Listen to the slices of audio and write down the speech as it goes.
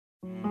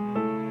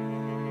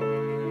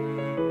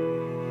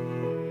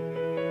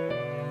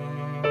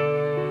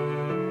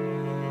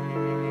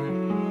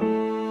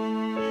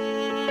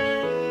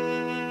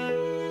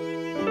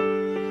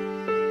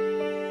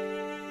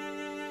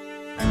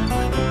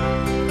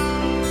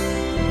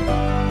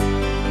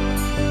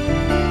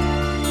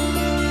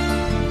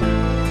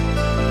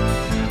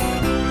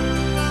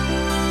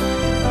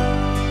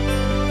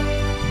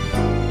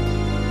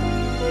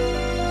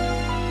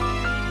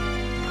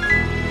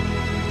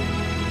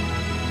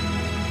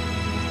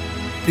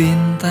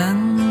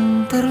Bintang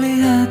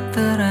terlihat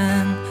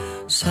terang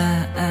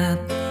saat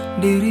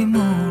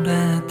dirimu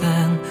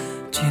datang.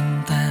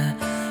 Cinta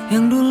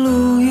yang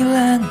dulu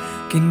hilang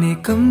kini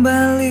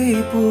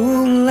kembali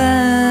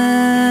pula.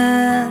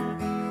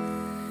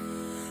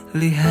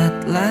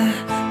 Lihatlah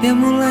dia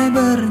mulai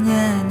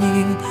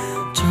bernyanyi,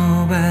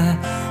 coba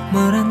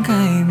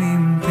merangkai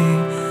mimpi.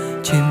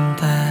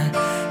 Cinta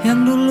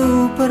yang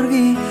dulu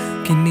pergi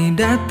kini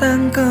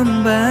datang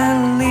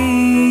kembali.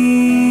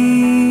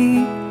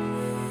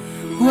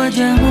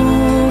 Wajahmu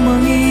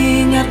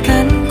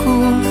mengingatkanku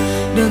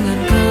dengan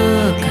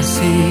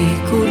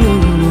kekasihku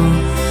dulu.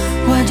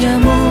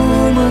 Wajahmu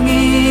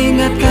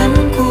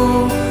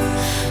mengingatkanku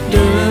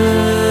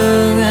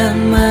dengan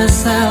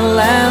masa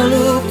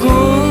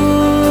laluku.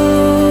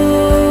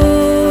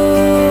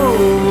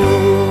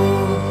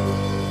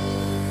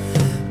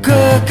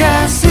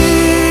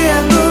 Kekasih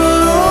yang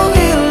dulu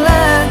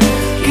hilang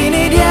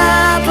kini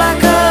dia telah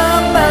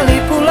kembali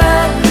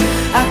pulang.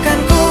 Akan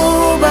ku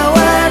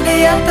bawa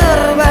dia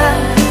terbang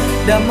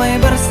damai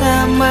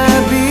bersama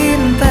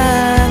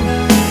bintang.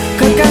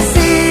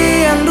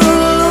 Kekasih yang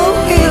dulu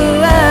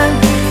hilang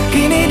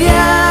kini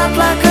dia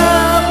telah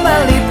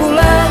kembali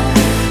pulang.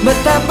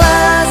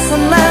 Betapa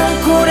senang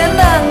ku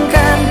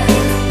rendangkan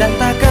dan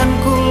takkan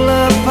ku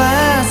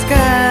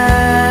lepaskan.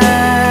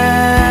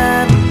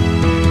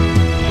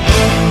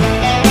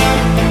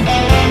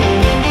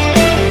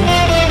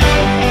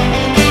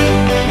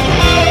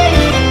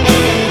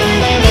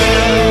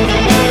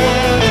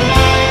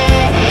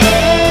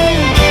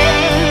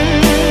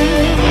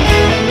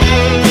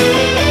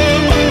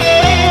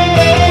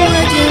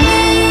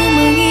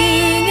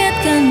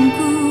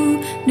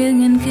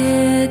 Dengan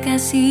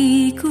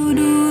kekasihku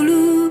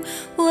dulu,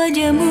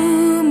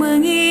 wajahmu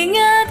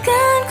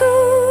mengingatkanku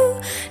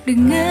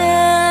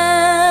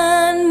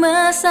dengan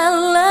masa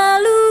lalu.